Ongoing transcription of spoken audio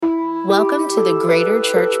Welcome to the Greater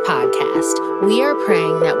Church Podcast. We are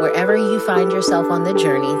praying that wherever you find yourself on the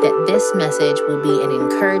journey, that this message will be an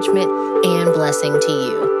encouragement and blessing to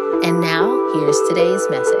you. And now, here's today's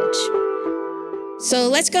message. So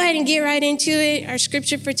let's go ahead and get right into it. Our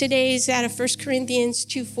scripture for today is out of 1 Corinthians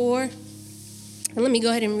 2:4. And let me go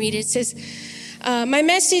ahead and read it. It says, my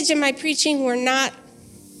message and my preaching were not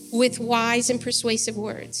with wise and persuasive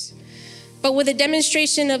words, but with a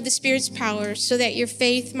demonstration of the Spirit's power, so that your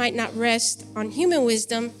faith might not rest on human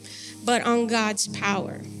wisdom, but on God's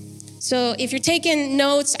power. So if you're taking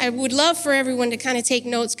notes, I would love for everyone to kind of take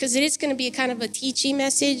notes, because it is going to be a kind of a teaching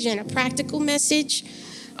message and a practical message.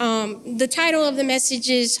 The title of the message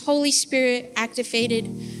is Holy Spirit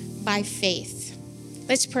Activated by Faith.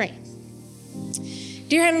 Let's pray.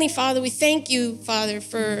 Dear Heavenly Father, we thank you, Father,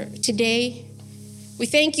 for today. We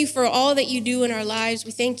thank you for all that you do in our lives.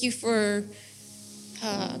 We thank you for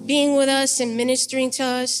being with us and ministering to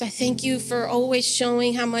us. I thank you for always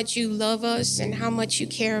showing how much you love us and how much you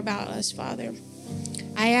care about us, Father.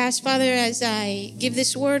 I ask, Father, as I give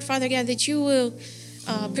this word, Father God, that you will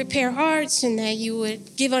prepare hearts and that you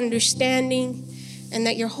would give understanding, and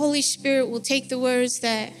that your Holy Spirit will take the words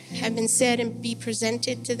that have been said and be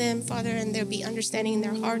presented to them, Father, and there'll be understanding in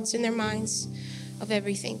their hearts and their minds of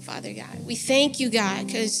everything, Father God. We thank you, God,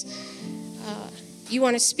 because you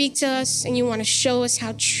want to speak to us and you want to show us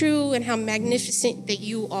how true and how magnificent that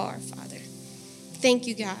you are, Father. Thank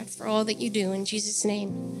you, God, for all that you do. In Jesus'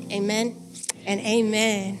 name, amen and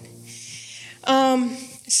amen.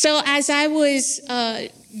 So as I was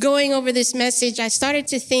going over this message, I started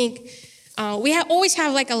to think, we always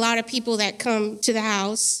have like a lot of people that come to the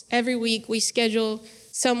house. Every week we schedule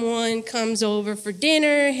someone comes over for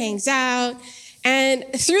dinner, hangs out. And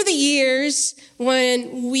through the years,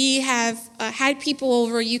 when we have had people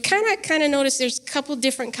over, you kind of notice there's a couple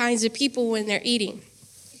different kinds of people when they're eating.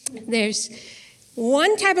 There's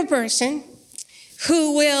one type of person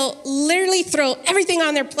who will literally throw everything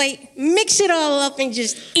on their plate, mix it all up, and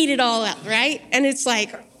just eat it all up, right? And it's like,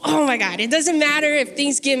 oh my God, it doesn't matter if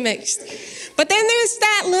things get mixed. But then there's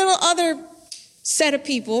that little other set of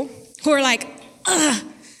people who are like,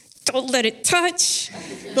 don't let it touch.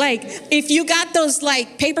 Like, if you got those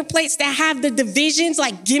like paper plates that have the divisions,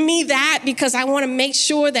 like give me that, because I want to make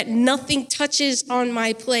sure that nothing touches on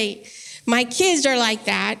my plate. My kids are like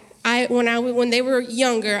that. When they were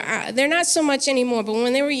younger, they're not so much anymore, but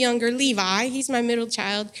when they were younger, Levi, he's my middle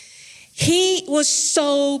child, he was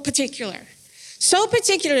so particular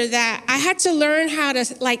that I had to learn how to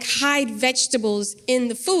like hide vegetables in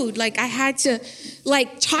the food. Like I had to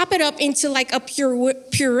like chop it up into like a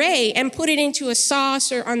puree and put it into a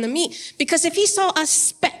sauce or on the meat. Because if he saw a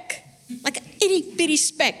speck, like an itty bitty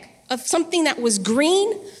speck of something that was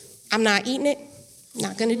green, I'm not eating it. I'm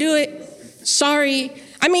not gonna do it. Sorry.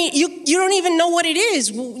 I mean, you don't even know what it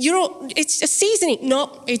is. It's a seasoning.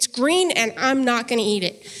 No, it's green and I'm not going to eat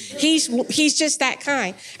it. He's just that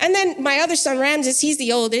kind. And then my other son, Ramses, he's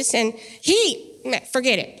the oldest, and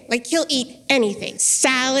forget it. Like, he'll eat anything.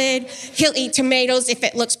 Salad, he'll eat tomatoes if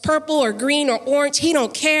it looks purple or green or orange. He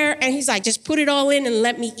don't care. And he's like, just put it all in and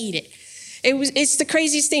let me eat it. It's the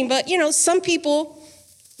craziest thing. But, some people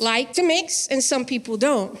like to mix and some people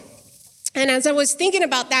don't. And as I was thinking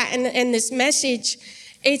about that and this message,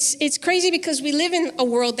 it's crazy because we live in a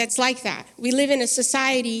world that's like that. We live in a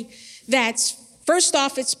society that's, first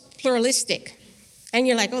off, it's pluralistic. And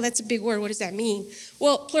you're like, oh, that's a big word. What does that mean?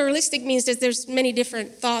 Well, pluralistic means that there's many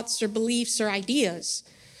different thoughts or beliefs or ideas.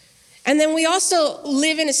 And then we also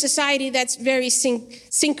live in a society that's very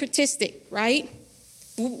syncretistic, right?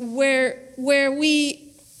 Where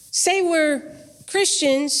we say we're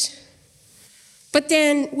Christians, but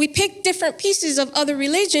then we pick different pieces of other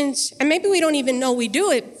religions, and maybe we don't even know we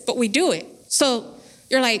do it, but we do it. So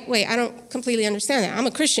you're like, wait, I don't completely understand that. I'm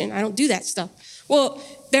a Christian. I don't do that stuff. Well,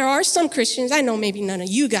 there are some Christians, I know maybe none of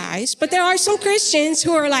you guys, but there are some Christians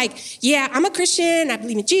who are like, yeah, I'm a Christian. I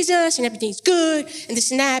believe in Jesus and everything's good and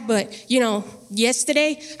this and that. But,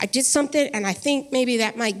 yesterday I did something and I think maybe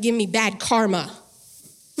that might give me bad karma.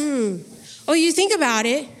 Oh, you think about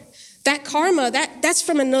it, that karma, that's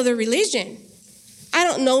from another religion. I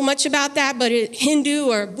don't know much about that, but Hindu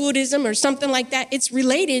or Buddhism or something like that, it's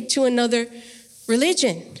related to another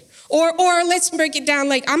religion. Or let's break it down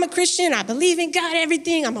like, I'm a Christian, I believe in God,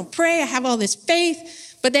 everything, I'm gonna pray, I have all this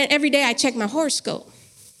faith, but then every day I check my horoscope.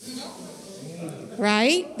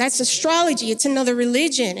 Right? That's astrology, it's another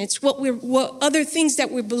religion. It's what other things that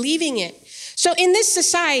we're believing in. So in this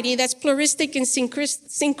society that's pluralistic and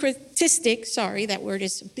syncretistic, sorry, that word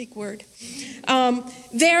is a big word.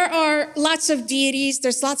 There are lots of deities,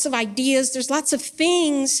 there's lots of ideas, there's lots of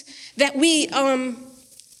things that we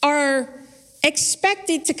are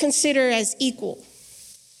expected to consider as equal,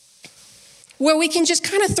 where we can just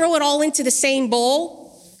kind of throw it all into the same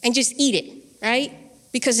bowl and just eat it, right?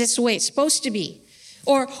 Because that's the way it's supposed to be.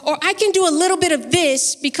 Or I can do a little bit of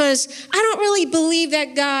this because I don't really believe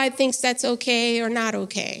that God thinks that's okay or not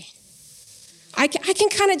okay. I can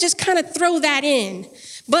kind of throw that in.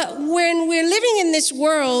 But when we're living in this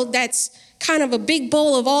world that's kind of a big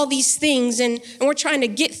bowl of all these things and we're trying to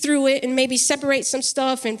get through it and maybe separate some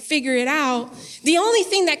stuff and figure it out, the only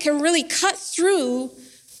thing that can really cut through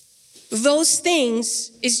those things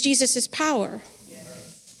is Jesus' power.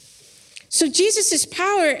 So Jesus'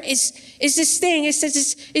 power is this thing. It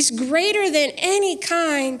says it's greater than any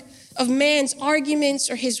kind of man's arguments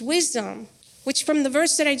or his wisdom, which from the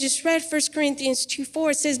verse that I just read, 1 Corinthians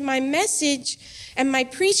 2:4, it says, my message and my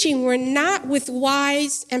preaching were not with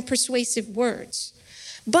wise and persuasive words,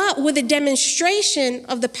 but with a demonstration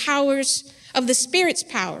of the powers of the Spirit's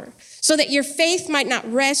power, so that your faith might not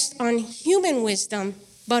rest on human wisdom,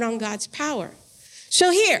 but on God's power. So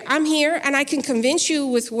I'm here, and I can convince you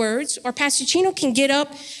with words, or Pastor Chino can get up,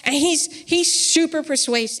 and he's super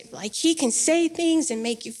persuasive. Like, he can say things and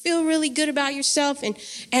make you feel really good about yourself, and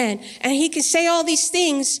he can say all these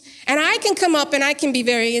things, and I can come up and I can be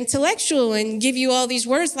very intellectual and give you all these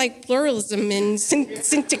words like pluralism and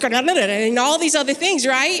and all these other things,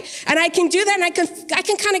 right? And I can do that, and I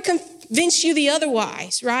can kind of convince you the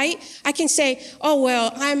otherwise, right? I can say, oh,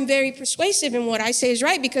 well, I'm very persuasive in what I say is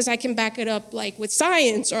right because I can back it up like with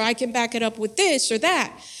science, or I can back it up with this or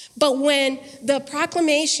that. But when the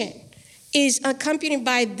proclamation is accompanied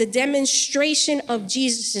by the demonstration of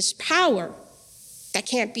Jesus' power, that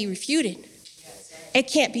can't be refuted. It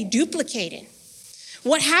can't be duplicated.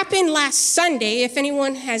 What happened last Sunday, if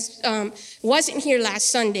anyone wasn't here last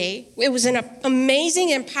Sunday, it was an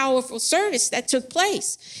amazing and powerful service that took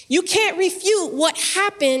place. You can't refute what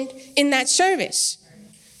happened in that service.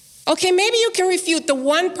 Okay, maybe you can refute the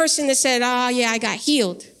one person that said, yeah, I got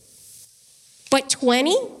healed. But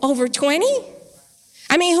 20? Over 20?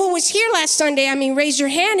 I mean, who was here last Sunday? I mean, raise your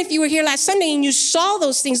hand if you were here last Sunday and you saw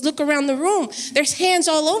those things. Look around the room. There's hands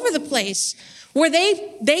all over the place. Where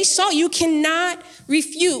they saw, you cannot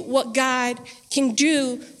refute what God can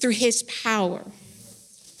do through his power.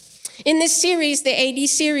 In this series, the AD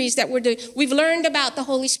series that we're doing, we've learned about the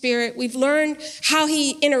Holy Spirit. We've learned how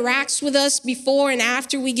he interacts with us before and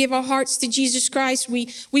after we give our hearts to Jesus Christ.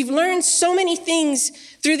 We've learned so many things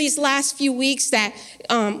through these last few weeks that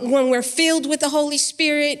when we're filled with the Holy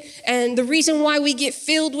Spirit, and the reason why we get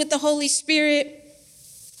filled with the Holy Spirit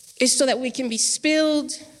is so that we can be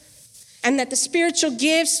spilled. And that the spiritual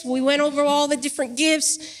gifts, we went over all the different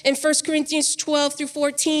gifts in 1 Corinthians 12 through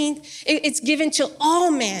 14. It's given to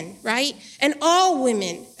all men, right? And all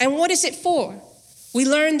women. And what is it for? We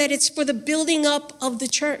learned that it's for the building up of the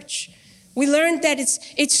church. We learned that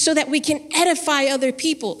it's so that we can edify other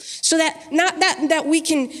people. So that not that we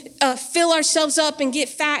can fill ourselves up and get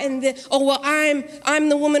fat and I'm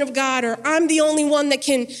the woman of God, or I'm the only one that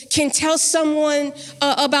can tell someone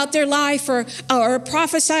about their life or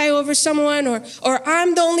prophesy over someone, or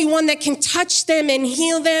I'm the only one that can touch them and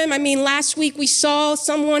heal them. I mean, last week we saw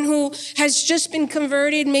someone who has just been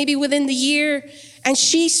converted maybe within the year, and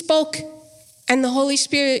she spoke and the Holy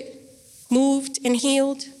Spirit moved and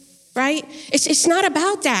healed. Right? It's not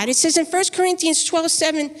about that. It says in 1 Corinthians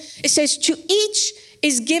 12:7, it says, to each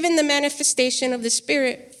is given the manifestation of the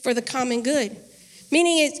Spirit for the common good.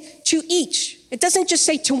 Meaning it's to each. It doesn't just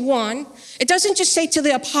say to one. It doesn't just say to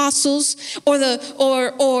the apostles or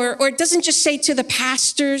it doesn't just say to the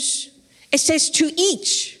pastors. It says to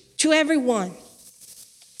each, to everyone.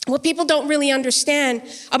 What people don't really understand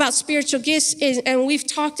about spiritual gifts is, and we've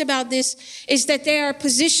talked about this, is that they are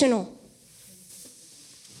positional.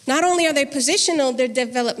 Not only are they positional, they're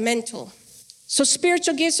developmental. So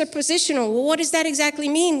spiritual gifts are positional. Well, what does that exactly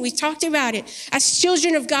mean? We talked about it. As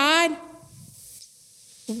children of God,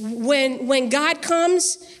 when God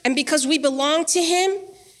comes, and because we belong to him,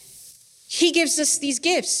 he gives us these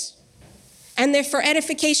gifts. And they're for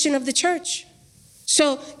edification of the church.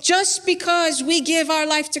 So just because we give our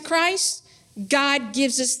life to Christ, God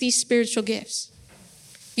gives us these spiritual gifts.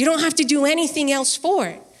 You don't have to do anything else for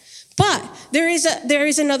it. But there is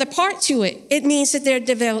another part to it. It means that they're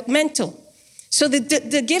developmental. So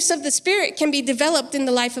the gifts of the Spirit can be developed in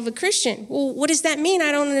the life of a Christian. Well, what does that mean?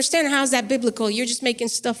 I don't understand. How is that biblical? You're just making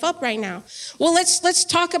stuff up right now. Well, let's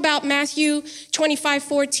talk about Matthew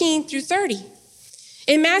 25:14 through 30.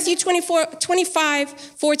 In Matthew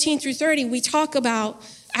 25:14 through 30, we talk about,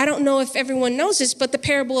 I don't know if everyone knows this, but the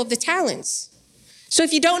parable of the talents. So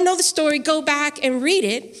if you don't know the story, go back and read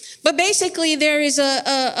it. But basically, there is a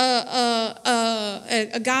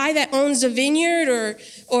guy that owns a vineyard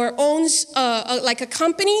or owns like a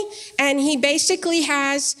company, and he basically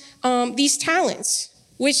has these talents,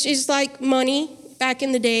 which is like money back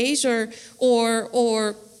in the days,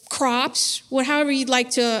 or crops, however you'd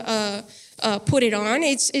like to put it on.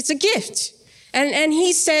 It's a gift, and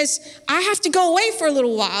he says, I have to go away for a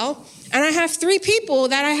little while. And I have 3 people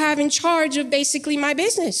that I have in charge of basically my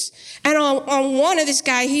business. And on one of this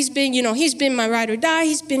guy, he's been my ride or die.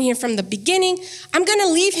 He's been here from the beginning. I'm going to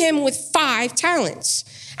leave him with 5 talents.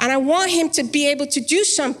 And I want him to be able to do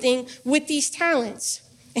something with these talents.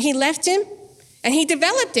 And he left him and he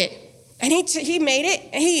developed it. And he made it,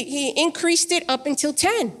 and he increased it up until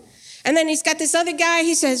 10. And then he's got this other guy.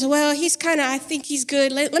 He says, well, I think he's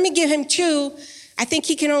good. Let me give him 2. I think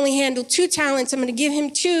he can only handle 2 talents. I'm going to give him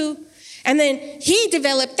 2. And then he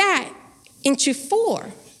developed that into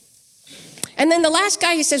 4. And then the last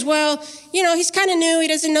guy, he says, well, he's kind of new. He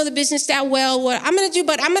doesn't know the business that well. What I'm going to do,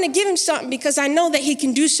 but I'm going to give him something because I know that he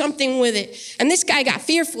can do something with it. And this guy got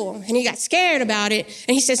fearful and he got scared about it.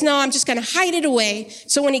 And he says, no, I'm just going to hide it away.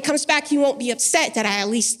 So when he comes back, he won't be upset that I at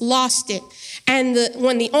least lost it. And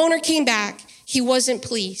when the owner came back, he wasn't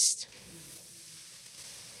pleased.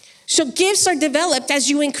 So gifts are developed as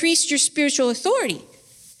you increase your spiritual authority.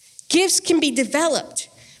 Gifts can be developed.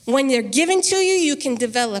 When they're given to you, you can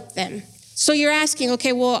develop them. So you're asking,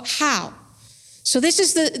 okay, well, how? So this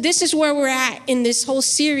is where we're at in this whole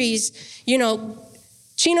series.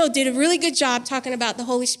 Chino did a really good job talking about the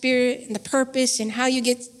Holy Spirit and the purpose and how you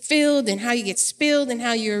get filled and how you get spilled and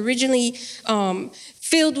how you're originally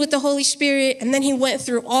filled with the Holy Spirit. And then he went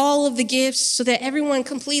through all of the gifts so that everyone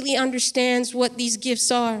completely understands what these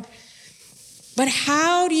gifts are. But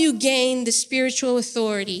how do you gain the spiritual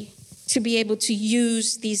authority to be able to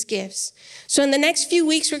use these gifts? So in the next few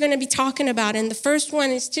weeks, we're going to be talking about, and the first one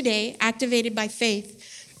is today, activated by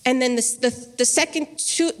faith. And then the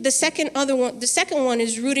second one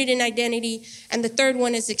is rooted in identity, and the third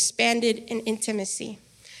one is expanded in intimacy.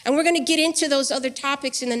 And we're going to get into those other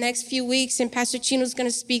topics in the next few weeks, and Pastor Chino's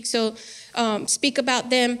going to speak about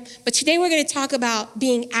them. But today we're going to talk about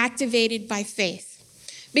being activated by faith,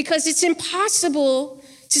 because it's impossible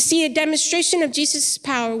to see a demonstration of Jesus'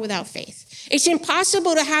 power without faith. It's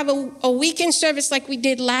impossible to have a weekend service like we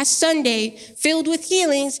did last Sunday filled with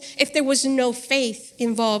healings if there was no faith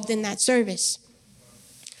involved in that service.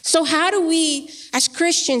 So how do we, as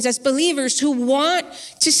Christians, as believers who want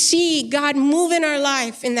to see God move in our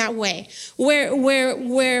life in that way, where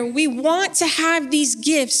we want to have these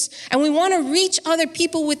gifts and we want to reach other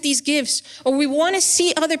people with these gifts, or we want to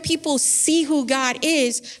see other people see who God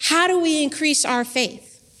is, how do we increase our faith?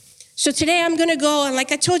 So today I'm going to go, and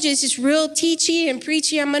like I told you, this is real teachy and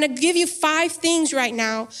preachy. I'm going to give you 5 things right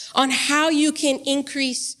now on how you can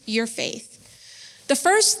increase your faith. The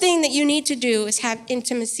first thing that you need to do is have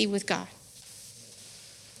intimacy with God.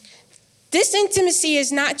 This intimacy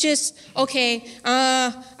is not just, okay,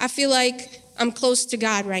 I feel like I'm close to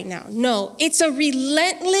God right now. No, it's a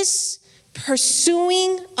relentless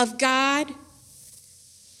pursuing of God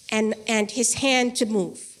and his hand to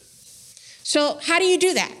move. So how do you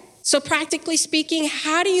do that? So practically speaking,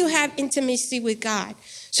 how do you have intimacy with God?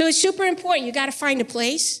 So it's super important. You got to find a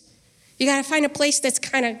place. You got to find a place that's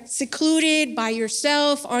kind of secluded by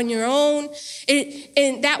yourself on your own.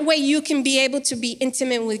 And that way you can be able to be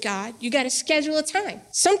intimate with God. You got to schedule a time.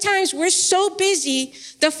 Sometimes we're so busy.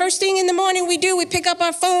 The first thing in the morning we pick up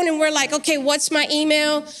our phone and we're like, okay, what's my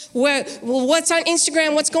email? What's on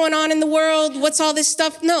Instagram? What's going on in the world? What's all this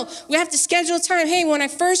stuff? No, we have to schedule a time. Hey, when I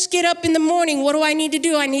first get up in the morning, what do I need to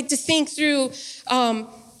do? I need to think through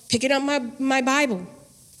picking up my Bible.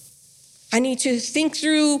 I need to think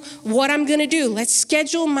through what I'm going to do. Let's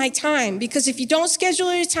schedule my time, because if you don't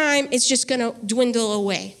schedule your time, it's just going to dwindle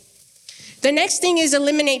away. The next thing is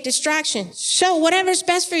eliminate distractions. So whatever's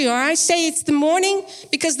best for you. Or I say it's the morning,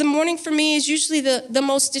 because the morning for me is usually the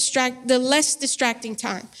less distracting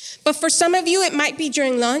time. But for some of you, it might be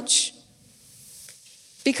during lunch,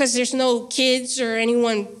 because there's no kids or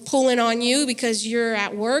anyone pulling on you because you're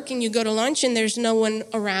at work and you go to lunch and there's no one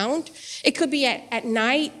around. It could be at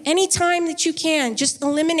night. Any time that you can, just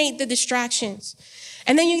eliminate the distractions.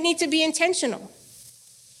 And then you need to be intentional.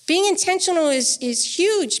 Being intentional is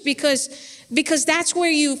huge because that's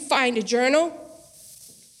where you find a journal.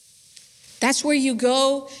 That's where you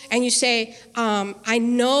go and you say, I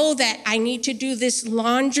know that I need to do this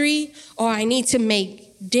laundry, or I need to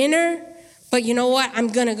make dinner. But you know what? I'm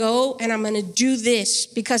going to go and I'm going to do this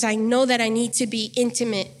because I know that I need to be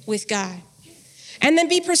intimate with God. And then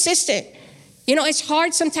be persistent. You know, it's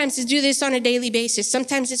hard sometimes to do this on a daily basis.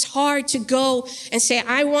 Sometimes it's hard to go and say,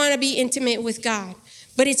 I want to be intimate with God.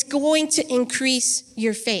 But it's going to increase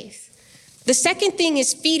your faith. The second thing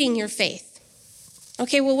is feeding your faith.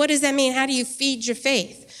 Okay, well, what does that mean? How do you feed your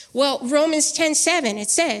faith? Well, Romans 10:7, it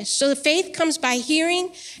says, so the faith comes by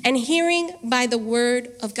hearing, and hearing by the word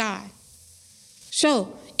of God.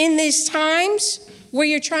 So in these times where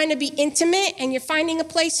you're trying to be intimate and you're finding a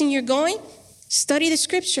place and you're going, study the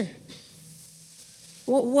scripture.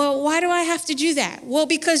 Well, why do I have to do that? Well,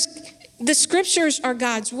 because the scriptures are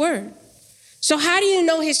God's word. So how do you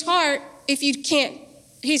know his heart if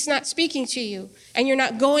he's not speaking to you and you're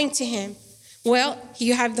not going to him? Well,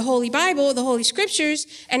 you have the Holy Bible, the Holy Scriptures,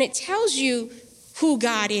 and it tells you who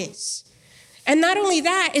God is. And not only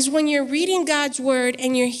that, is when you're reading God's word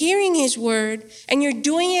and you're hearing his word and you're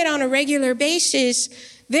doing it on a regular basis,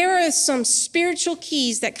 there are some spiritual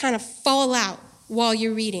keys that kind of fall out while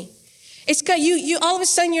you're reading. It's got you all of a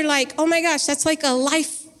sudden you're like, oh my gosh, that's like a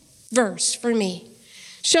life verse for me.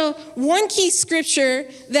 So one key scripture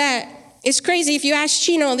that is crazy, if you ask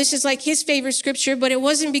Chino, this is like his favorite scripture, but it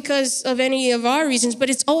wasn't because of any of our reasons,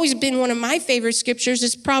 but it's always been one of my favorite scriptures.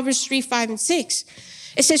 It's Proverbs 3:5 and 6.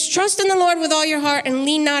 It says, trust in the Lord with all your heart and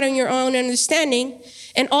lean not on your own understanding.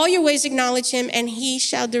 In all your ways acknowledge him and he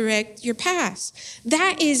shall direct your paths.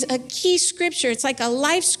 That is a key scripture. It's like a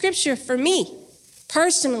life scripture for me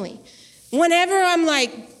personally. Whenever I'm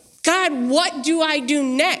like, God, what do I do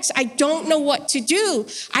next? I don't know what to do.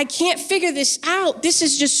 I can't figure this out. This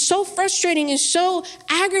is just so frustrating and so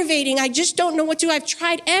aggravating. I just don't know what to do. I've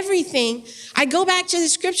tried everything. I go back to the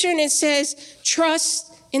scripture and it says,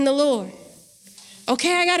 trust in the Lord.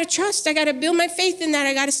 Okay, I got to trust. I got to build my faith in that.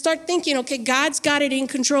 I got to start thinking, okay, God's got it in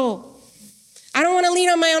control. I don't want to lean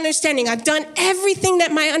on my understanding. I've done everything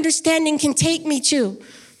that my understanding can take me to.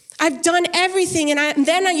 I've done everything, and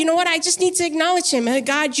then you know what? I just need to acknowledge him.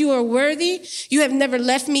 God, you are worthy. You have never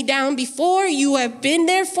left me down before. You have been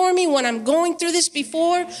there for me when I'm going through this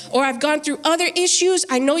before, or I've gone through other issues.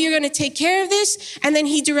 I know you're going to take care of this, and then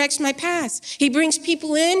he directs my path. He brings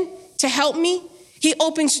people in to help me. He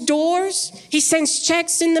opens doors. He sends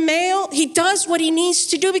checks in the mail. He does what he needs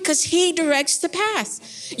to do because he directs the path.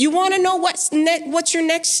 You want to know what's your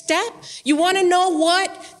next step? You want to know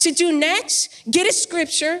what to do next? Get a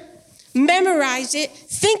scripture. Memorize it,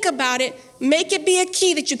 think about it, make it be a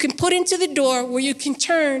key that you can put into the door where you can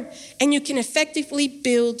turn and you can effectively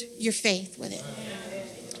build your faith with it.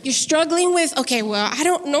 You're struggling with, okay, well, I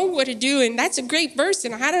don't know what to do, and that's a great verse,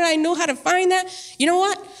 and how did I know how to find that? You know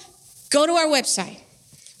what? Go to our website.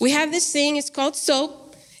 We have this thing, it's called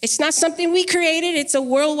SOAP. It's not something we created, it's a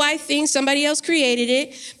worldwide thing, somebody else created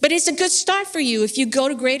it, but it's a good start for you if you go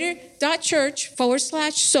to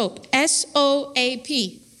greater.church/SOAP, SOAP.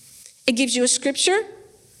 It gives you a scripture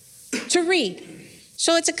to read.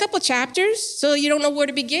 So it's a couple chapters, so you don't know where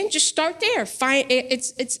to begin. Just start there.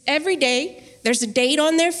 It's every day. There's a date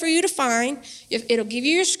on there for you to find. It'll give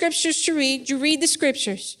you your scriptures to read. You read the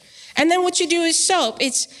scriptures. And then what you do is SOAP.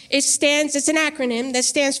 It's an acronym that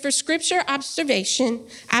stands for Scripture, Observation,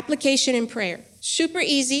 Application, and Prayer. Super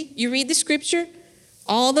easy. You read the scripture,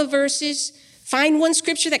 all the verses. Find one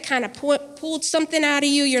scripture that kind of pulled something out of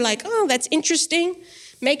you. You're like, oh, that's interesting.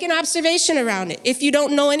 Make an observation around it. If you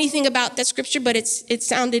don't know anything about that scripture, but it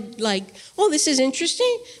sounded like, oh, this is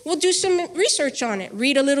interesting, we'll do some research on it.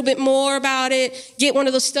 Read a little bit more about it. Get one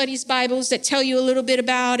of those studies Bibles that tell you a little bit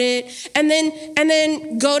about it. And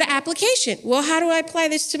then go to application. Well, how do I apply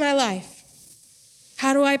this to my life?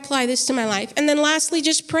 How do I apply this to my life? And then lastly,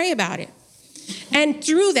 just pray about it. And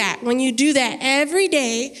through that, when you do that every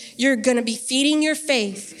day, you're going to be feeding your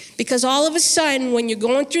faith. Because all of a sudden, when you're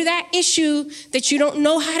going through that issue that you don't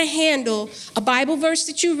know how to handle, a Bible verse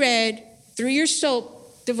that you read through your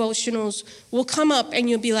SOAP devotionals will come up and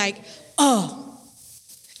you'll be like, oh.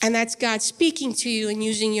 And that's God speaking to you and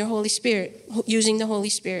using the Holy Spirit.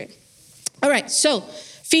 All right, so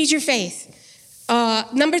feed your faith.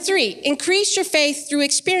 Number 3, increase your faith through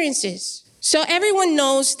experiences. So everyone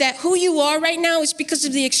knows that who you are right now is because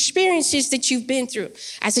of the experiences that you've been through.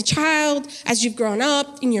 As a child, as you've grown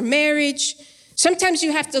up, in your marriage. Sometimes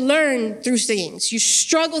you have to learn through things. You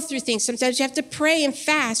struggle through things. Sometimes you have to pray and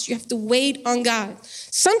fast. You have to wait on God.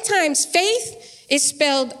 Sometimes faith is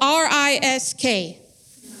spelled R-I-S-K,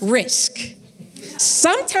 risk.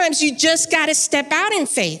 Sometimes you just got to step out in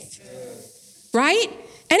faith, right?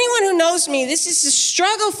 Anyone who knows me, this is a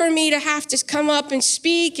struggle for me to have to come up and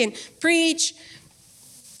speak and preach.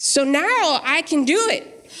 So now I can do it.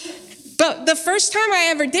 But the first time I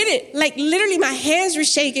ever did it, like literally my hands were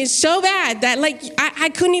shaking so bad that like I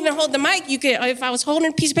couldn't even hold the mic. You could, if I was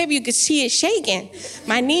holding a piece of paper, you could see it shaking.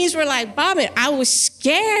 My knees were like bobbing. I was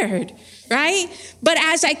scared, right? But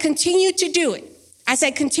as I continued to do it, as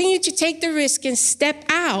I continued to take the risk and step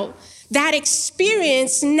out, that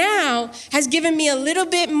experience now has given me a little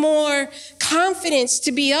bit more confidence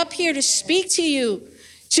to be up here to speak to you,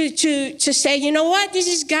 to say, you know what? This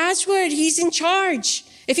is God's word. He's in charge.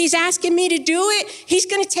 If he's asking me to do it, he's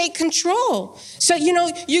going to take control. So, you know,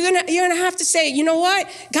 you're going to have to say, you know what?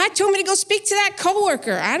 God told me to go speak to that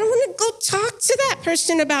coworker. I don't want to go talk to that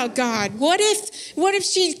person about God. What if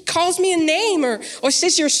she calls me a name or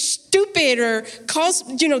says you're stupid or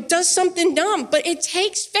does something dumb? But it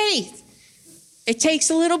takes faith. It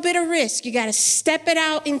takes a little bit of risk. You got to step it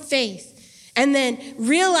out in faith. And then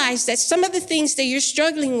realize that some of the things that you're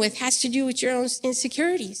struggling with has to do with your own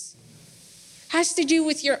insecurities. Has to do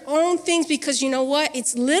with your own things, because you know what?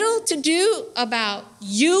 It's little to do about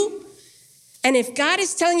you. And if God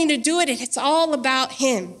is telling you to do it, it's all about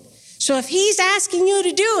him. So if he's asking you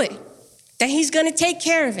to do it, then he's going to take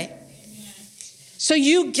care of it. So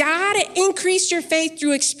you got to increase your faith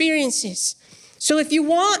through experiences. So if you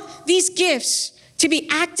want these gifts to be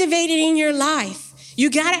activated in your life, you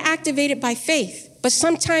got to activate it by faith. But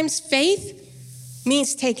sometimes faith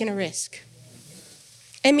means taking a risk.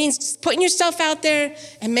 It means putting yourself out there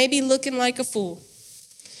and maybe looking like a fool.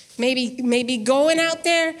 Maybe going out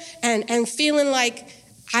there and feeling like,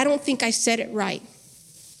 I don't think I said it right.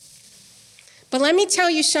 But let me tell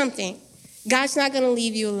you something. God's not going to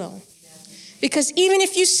leave you alone. Because even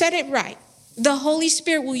if you said it right, the Holy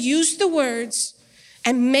Spirit will use the words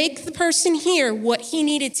and make the person hear what he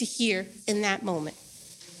needed to hear in that moment.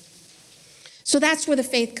 So that's where the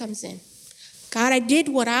faith comes in. God, I did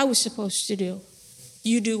what I was supposed to do.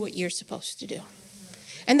 You do what you're supposed to do.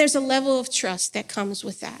 And there's a level of trust that comes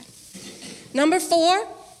with that. Number 4,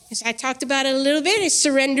 as I talked about it a little bit, is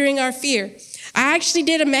surrendering our fear. I actually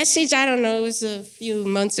did a message, I don't know, it was a few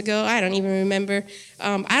months ago. I don't even remember.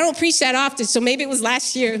 I don't preach that often, so maybe it was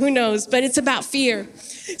last year, who knows? But it's about fear.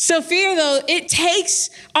 So fear, though, it takes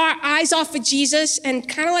our eyes off of Jesus and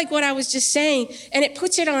kind of like what I was just saying, and it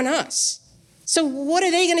puts it on us. So what are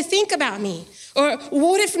they going to think about me? Or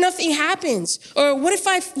what if nothing happens? Or what if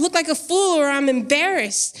I look like a fool or I'm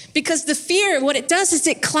embarrassed? Because the fear, what it does is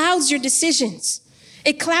it clouds your decisions.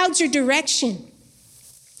 It clouds your direction.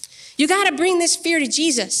 You got to bring this fear to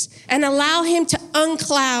Jesus and allow him to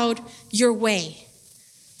uncloud your way.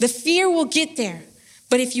 The fear will get there.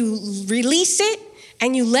 But if you release it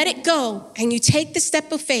and you let it go and you take the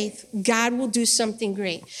step of faith, God will do something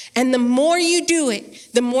great. And the more you do it,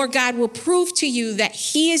 the more God will prove to you that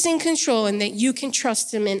he is in control and that you can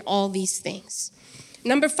trust him in all these things.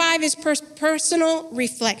 Number 5 is personal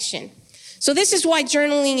reflection. So this is why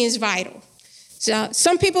journaling is vital. So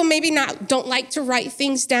some people maybe don't like to write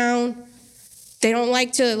things down. They don't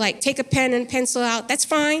like to take a pen and pencil out. That's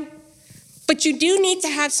fine. But you do need to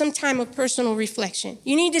have some time of personal reflection.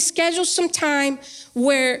 You need to schedule some time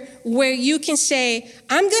where you can say,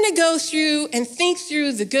 I'm going to go through and think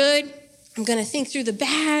through the good. I'm going to think through the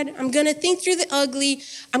bad. I'm going to think through the ugly.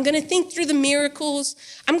 I'm going to think through the miracles.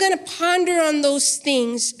 I'm going to ponder on those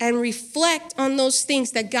things and reflect on those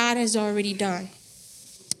things that God has already done.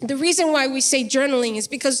 The reason why we say journaling is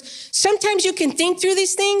because sometimes you can think through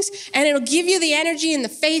these things and it'll give you the energy and the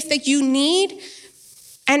faith that you need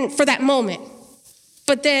and for that moment.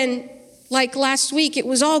 But then, like last week, it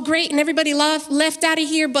was all great and everybody left out of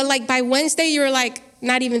here. But by Wednesday, you were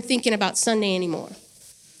not even thinking about Sunday anymore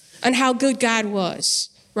and how good God was,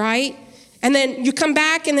 right? And then you come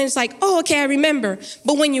back and then it's oh, okay, I remember.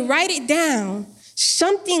 But when you write it down,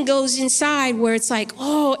 something goes inside where it's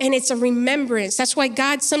oh, and it's a remembrance. That's why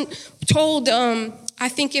God told, I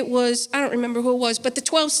think it was, I don't remember who it was, but the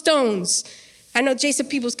 12 stones. I know Jason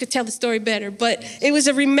Peebles could tell the story better, but it was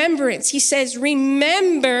a remembrance. He says,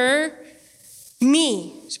 remember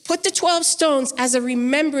me. Put the 12 stones as a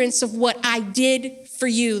remembrance of what I did for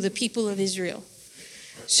you, the people of Israel.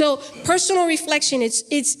 So personal reflection,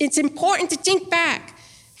 it's important to think back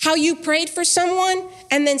how you prayed for someone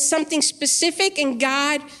and then something specific and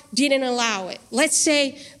God didn't allow it. Let's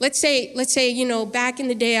say, back in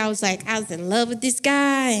the day, I was in love with this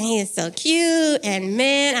guy and he is so cute and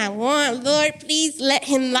man, Lord, please let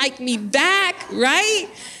him like me back, right?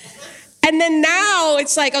 And then now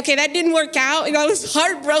it's okay, that didn't work out. And I was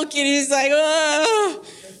heartbroken. He's oh,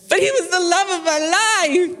 but he was the love of my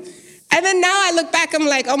life. And then now I look back, I'm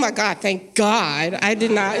like, oh my God, thank God I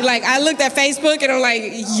did not. Like, I looked at Facebook and I'm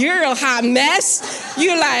like, you're a hot mess.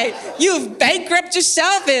 You've bankrupt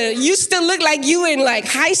yourself and you still look like you in like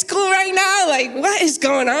high school right now. Like, what is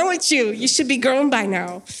going on with you? You should be grown by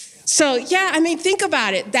now. So yeah, I mean, think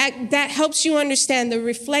about it. That helps you understand the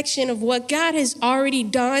reflection of what God has already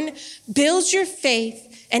done, builds your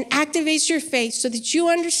faith and activates your faith so that you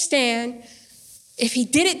understand if he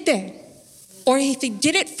did it then, or if he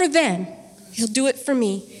did it for them, he'll do it for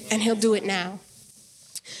me, and he'll do it now.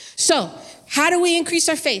 So, how do we increase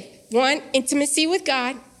our faith? 1, intimacy with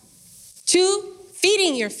God. 2,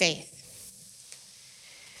 feeding your faith.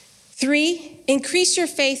 3, increase your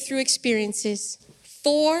faith through experiences.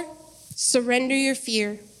 4, surrender your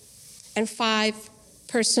fear. And 5,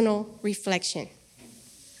 personal reflection.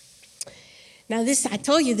 Now I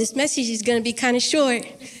told you this message is going to be kind of short,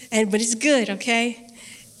 but it's good, okay?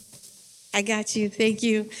 I got you. Thank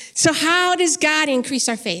you. So how does God increase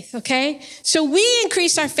our faith? Okay. So we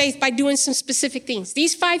increase our faith by doing some specific things.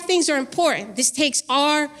 These 5 things are important. This takes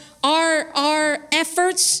our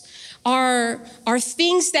efforts, our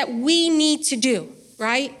things that we need to do,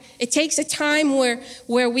 right? It takes a time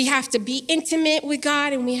where we have to be intimate with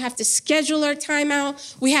God and we have to schedule our time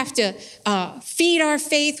out. We have to feed our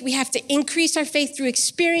faith. We have to increase our faith through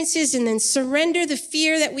experiences and then surrender the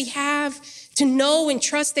fear that we have to know and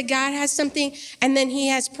trust that God has something, and then he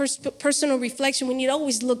has personal reflection. We need to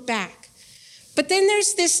always look back. But then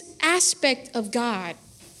there's this aspect of God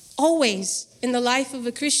always in the life of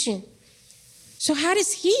a Christian. So how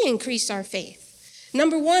does he increase our faith?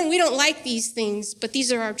 Number 1, we don't like these things, but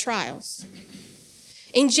these are our trials.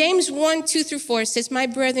 In James 1:2-4, it says, "My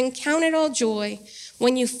brethren, count it all joy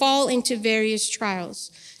when you fall into various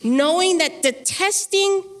trials, knowing that the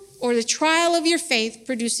testing or the trial of your faith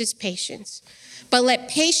produces patience. But let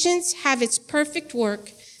patience have its perfect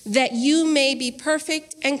work, that you may be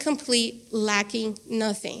perfect and complete, lacking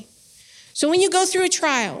nothing." So when you go through a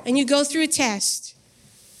trial and you go through a test,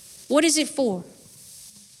 what is it for?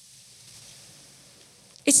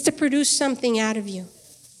 It's to produce something out of you.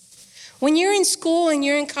 When you're in school and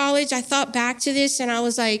you're in college, I thought back to this and I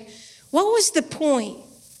was like, what was the point?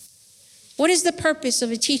 What is the purpose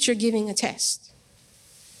of a teacher giving a test?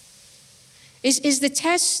 Is the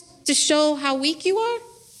test to show how weak you are?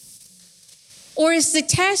 Or is the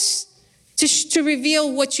test to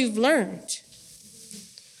reveal what you've learned?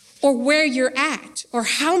 Or where you're at? Or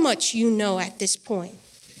how much you know at this point?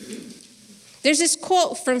 There's this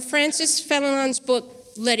quote from Francis Fenelon's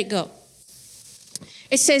book, Let It Go.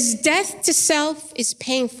 It says, "Death to self is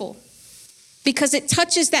painful because it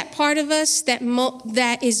touches that part of us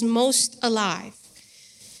that is most alive.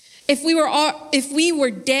 If we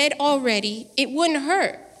were dead already, it wouldn't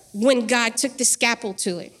hurt when God took the scalpel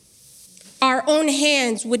to it. Our own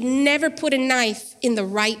hands would never put a knife in the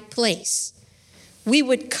right place. We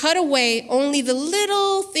would cut away only the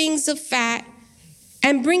little things of fat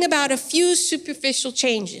and bring about a few superficial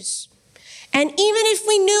changes. And even if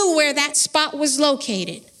we knew where that spot was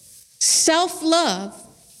located, self-love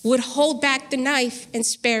would hold back the knife and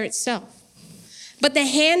spare itself. But the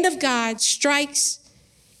hand of God strikes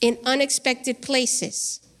in unexpected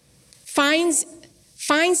places, finds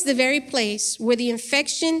the very place where the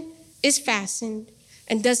infection is fastened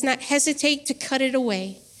and does not hesitate to cut it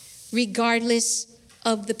away, regardless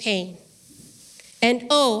of the pain. And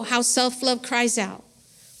oh, how self-love cries out.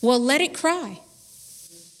 Well, let it cry,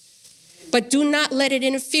 but do not let it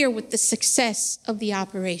interfere with the success of the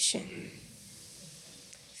operation."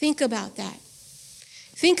 Think about that.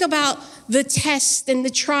 Think about the tests and the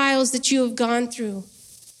trials that you have gone through.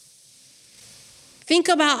 Think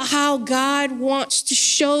about how God wants to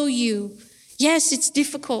show you, yes, it's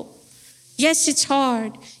difficult. Yes, it's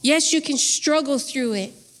hard. Yes, you can struggle through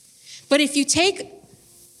it. But if you take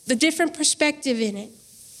the different perspective in it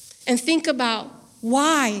and think about,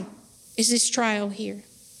 why is this trial here?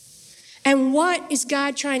 And what is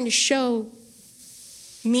God trying to show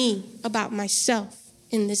me about myself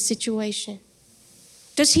in this situation?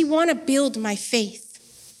 Does he want to build my faith?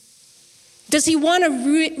 Does he want to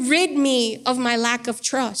rid me of my lack of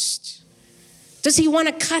trust? Does he want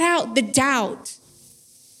to cut out the doubt?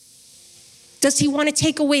 Does he want to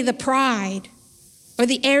take away the pride or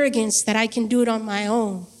the arrogance that I can do it on my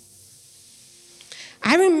own?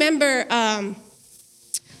 I remember, I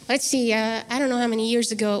don't know how many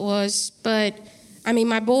years ago it was, but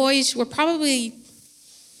my boys were probably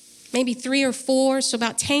maybe 3 or 4, so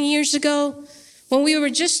about 10 years ago, when we were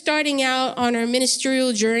just starting out on our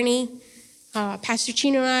ministerial journey. Pastor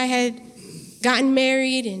Chino and I had gotten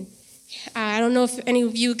married, and I don't know if any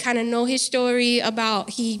of you kind of know his story about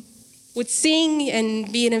he would sing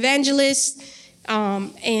and be an evangelist,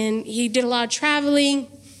 and he did a lot of traveling.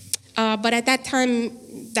 But at that time,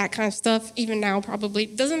 that kind of stuff, even now probably,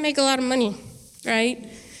 doesn't make a lot of money, right?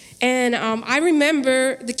 And I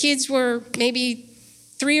remember the kids were maybe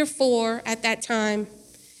 3 or 4 at that time,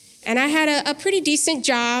 and I had a pretty decent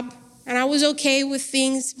job, and I was okay with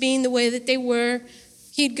things being the way that they were.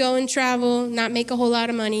 He'd go and travel, not make a whole lot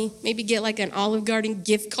of money, maybe get like an Olive Garden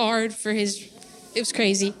gift card for his, it was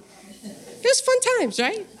crazy. It was fun times,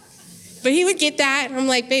 right? But he would get that, and I'm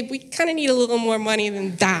like, babe, we kind of need a little more money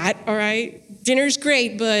than that, all right? Dinner's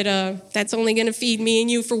great, but that's only going to feed me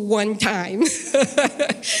and you for one time.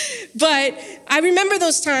 But I remember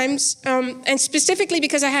those times, and specifically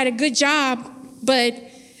because I had a good job, but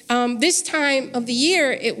this time of the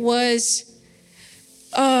year, it was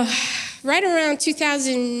right around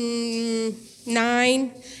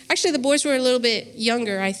 2009. Actually, the boys were a little bit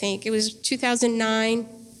younger, I think. It was 2009.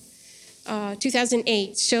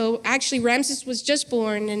 2008. So actually Ramses was just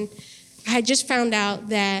born, and I had just found out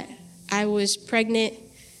that I was pregnant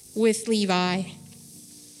with Levi.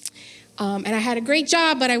 And I had a great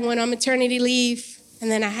job, but I went on maternity leave, and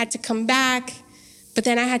then I had to come back, but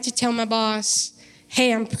then I had to tell my boss,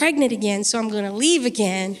 hey, I'm pregnant again, so I'm going to leave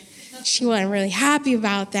again. She wasn't really happy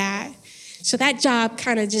about that. So that job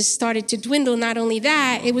kind of just started to dwindle. Not only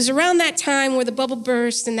that, it was around that time where the bubble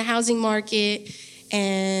burst in the housing market.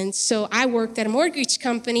 And so I worked at a mortgage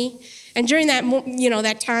company, and during that,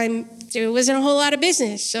 that time, there wasn't a whole lot of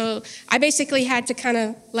business. So I basically had to kind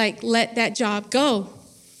of like let that job go,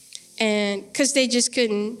 and because they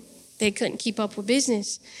couldn't keep up with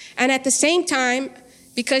business. And at the same time,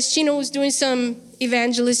 because Chino was doing some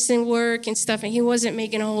evangelistic work and stuff, and he wasn't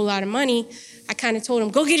making a whole lot of money, I kind of told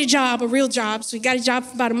him, go get a job, a real job. So he got a job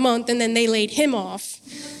for about a month, and then they laid him off.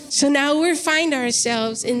 So now we find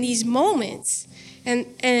ourselves in these moments. And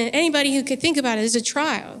anybody who could think about it is a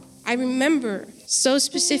trial. I remember so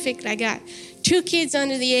specific. I got 2 kids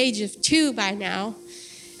under the age of 2 by now,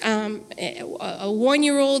 a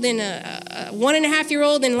 1-year-old and a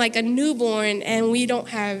 1.5-year-old and like a newborn, and we don't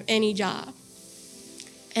have any job.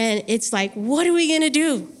 And it's like, what are we going to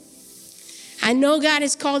do? I know God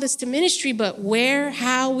has called us to ministry, but where,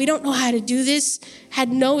 how? We don't know how to do this. Had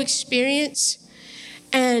no experience.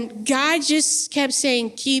 And God just kept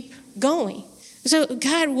saying, keep going. So,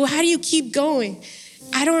 God, well, how do you keep going?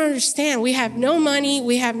 I don't understand. We have no money.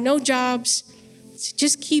 We have no jobs. So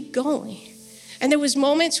just keep going. And there was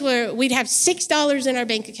moments where we'd have $6 in our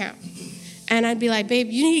bank account. And I'd be like, babe,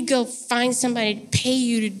 you need to go find somebody to pay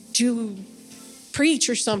you to preach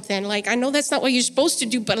or something. Like, I know that's not what you're supposed to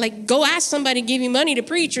do, but like, go ask somebody to give you money to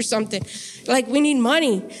preach or something. Like, we need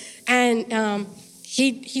money. And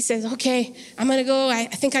he says, okay, I'm going to go. I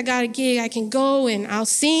think I got a gig. I can go and I'll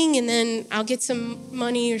sing and then I'll get some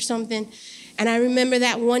money or something. And I remember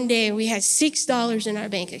that one day we had $6 in our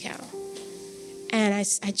bank account. And I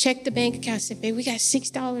checked the bank account. I said, babe, we got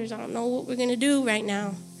 $6. I don't know what we're going to do right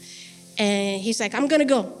now. And he's like, I'm going to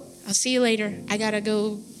go. I'll see you later. I got to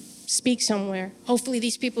go speak somewhere. Hopefully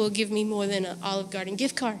these people will give me more than an Olive Garden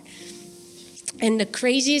gift card. And the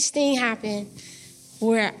craziest thing happened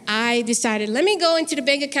where I decided, let me go into the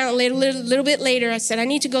bank account a little bit later. I said, I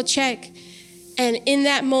need to go check. And in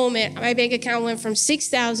that moment, my bank account went from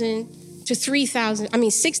 $6,000 to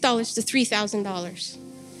 $3,000.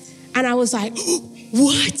 And I was like,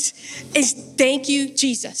 what? Thank you,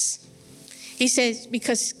 Jesus. He says,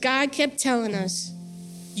 because God kept telling us,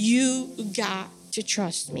 you got to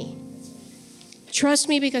trust me. Trust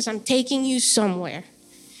me because I'm taking you somewhere.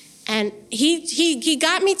 And he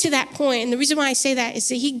got me to that point. And the reason why I say that is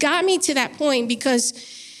that he got me to that point because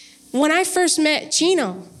when I first met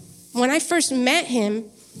Chino, when I first met him,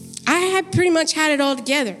 I had pretty much had it all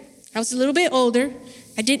together. I was a little bit older.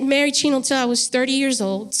 I didn't marry Chino until I was 30 years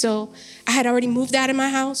old. So I had already moved out of my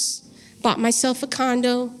house, bought myself a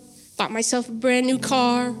condo, bought myself a brand new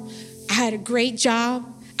car. I had a great job.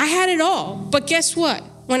 I had it all. But guess what?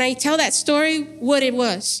 When I tell that story, what it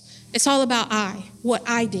was, it's all about what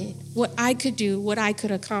I did, what I could do, what I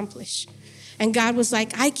could accomplish. And God was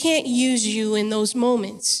like, I can't use you in those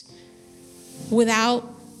moments without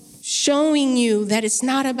showing you that it's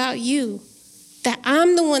not about you, that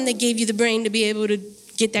I'm the one that gave you the brain to be able to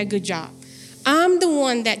get that good job. I'm the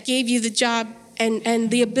one that gave you the job and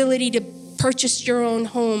the ability to purchase your own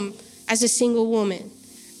home as a single woman.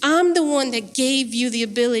 I'm the one that gave you the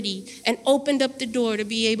ability and opened up the door to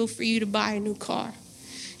be able for you to buy a new car.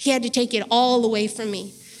 He had to take it all away from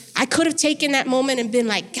me. I could have taken that moment and been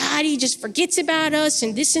like, God, he just forgets about us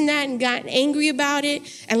and this and that and gotten angry about it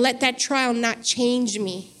and let that trial not change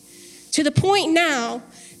me. To the point now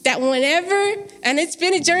that whenever, and it's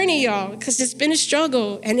been a journey, y'all, because it's been a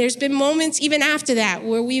struggle. And there's been moments even after that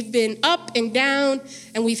where we've been up and down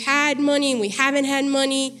and we've had money and we haven't had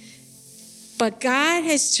money. But God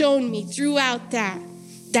has shown me throughout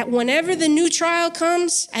that whenever the new trial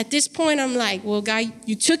comes, at this point, I'm like, well, God,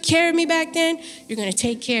 you took care of me back then. You're going to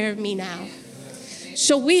take care of me now.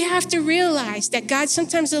 So we have to realize that God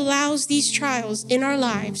sometimes allows these trials in our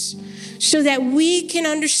lives so that we can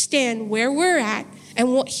understand where we're at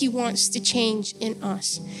and what he wants to change in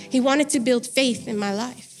us. He wanted to build faith in my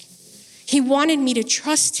life. He wanted me to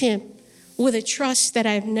trust him with a trust that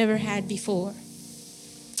I've never had before.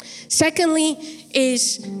 Secondly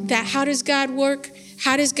is that how does God work?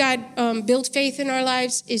 How does God build faith in our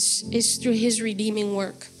lives is through his redeeming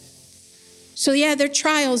work. So yeah, there are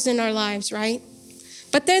trials in our lives, right?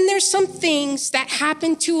 But then there's some things that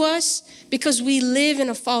happen to us because we live in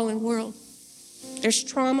a fallen world. There's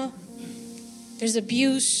trauma, there's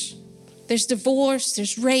abuse, there's divorce,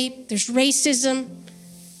 there's rape, there's racism.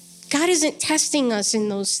 God isn't testing us in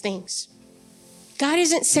those things. God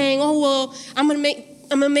isn't saying, oh, well, I'm going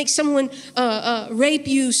to make someone rape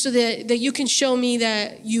you so that you can show me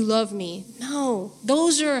that you love me. No,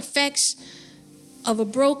 those are effects of a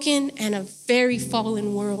broken and a very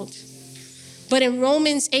fallen world. But in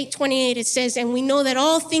Romans 8:28, it says, and we know that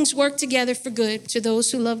all things work together for good to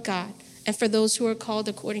those who love God and for those who are called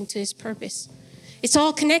according to his purpose. It's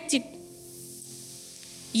all connected.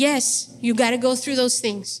 Yes, you got to go through those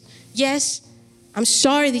things. Yes, I'm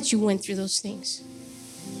sorry that you went through those things.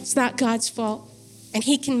 It's not God's fault. And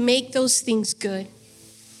he can make those things good.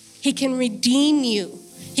 He can redeem you.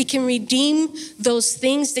 He can redeem those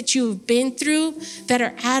things that you have been through that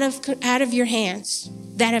are out of your hands,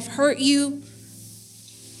 that have hurt you,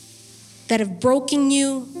 that have broken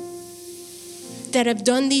you, that have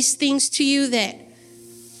done these things to you that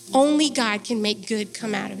only God can make good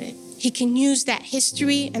come out of it. He can use that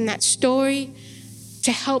history and that story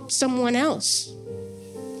to help someone else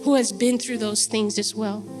who has been through those things as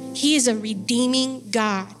well. He is a redeeming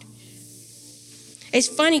God. It's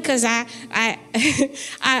funny because I've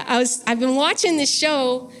been watching this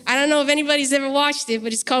show. I don't know if anybody's ever watched it,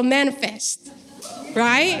 but it's called Manifest,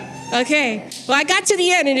 right? Okay. Well, I got to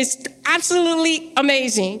the end and it's absolutely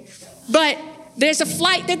amazing. But there's a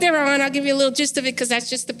flight that they're on. I'll give you a little gist of it because that's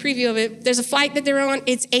just the preview of it. There's a flight that they're on.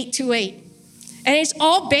 It's 828. And it's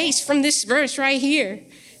all based from this verse right here.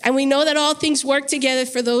 And we know that all things work together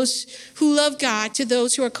for those who love God, to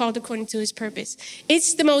those who are called according to his purpose.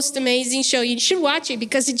 It's the most amazing show. You should watch it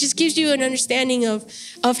because it just gives you an understanding of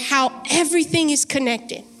how everything is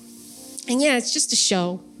connected. And yeah, it's just a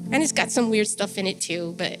show. And it's got some weird stuff in it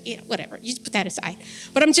too, but yeah, whatever. You just put that aside.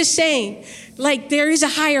 But I'm just saying, like, there is a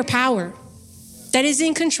higher power that is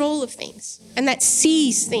in control of things and that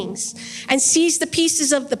sees things and sees the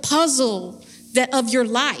pieces of the puzzle of your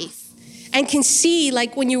life. And can see,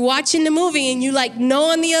 like when you're watching the movie and you like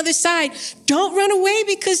know on the other side, don't run away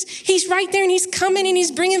because he's right there and he's coming and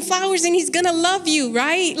he's bringing flowers and he's gonna love you,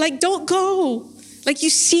 right? Like, don't go. Like, he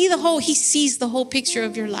sees the whole picture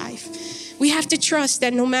of your life. We have to trust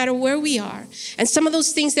that no matter where we are and some of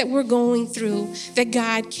those things that we're going through, that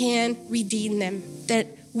God can redeem them, that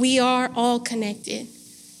we are all connected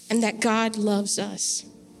and that God loves us.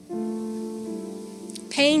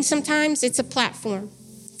 Pain, sometimes it's a platform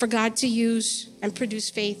for God to use and produce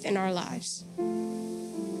faith in our lives.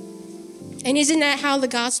 And isn't that how the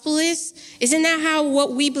gospel is? Isn't that how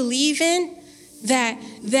what we believe in?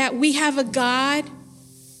 That we have a God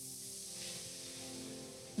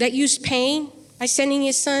that used pain by sending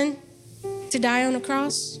his son to die on a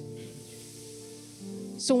cross?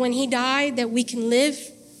 So when he died, that we can live.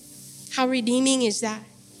 How redeeming is that?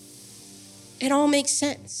 It all makes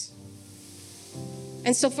sense.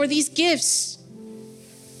 And so for these gifts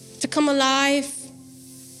to come alive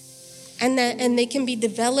and they can be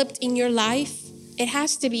developed in your life, it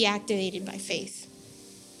has to be activated by faith.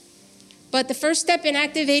 But the first step in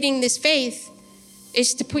activating this faith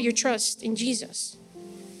is to put your trust in Jesus.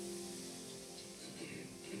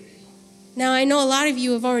 Now, I know a lot of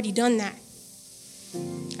you have already done that.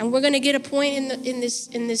 And we're going to get a point in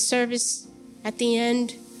this service at the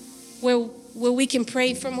end where we can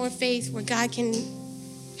pray for more faith, where God can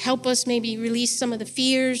help us maybe release some of the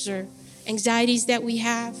fears or anxieties that we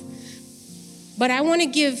have. But I want to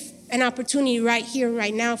give an opportunity right here,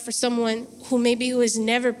 right now, for someone who has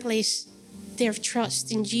never placed their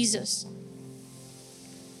trust in Jesus.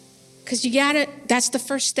 Because that's the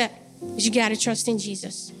first step, is you got to trust in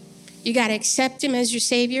Jesus. You got to accept him as your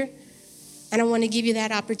Savior. And I want to give you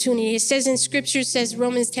that opportunity. It says in Scripture, it says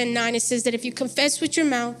Romans 10:9, it says that if you confess with your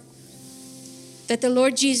mouth that the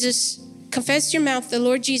Lord Jesus confess your mouth the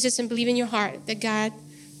Lord Jesus and believe in your heart that God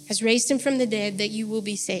has raised him from the dead, that you will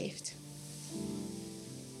be saved.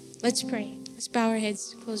 Let's pray. Let's bow our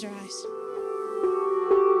heads, close our eyes.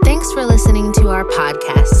 Thanks for listening to our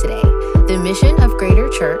podcast today. The mission of Greater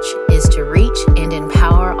Church is to reach and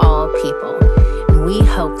empower all people. And we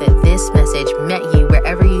hope that this message met you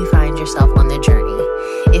wherever you find yourself on the journey.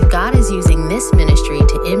 If God is using this ministry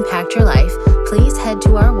to impact your life, please head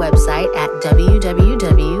to our website at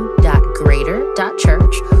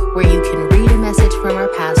www.greater.church, where you can read a message from our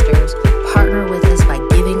pastors, partner with us by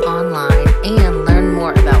giving online, and learn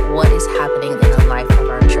more about what is happening in the life of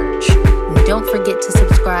our church. And don't forget to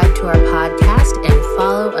subscribe to our podcast and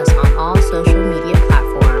follow us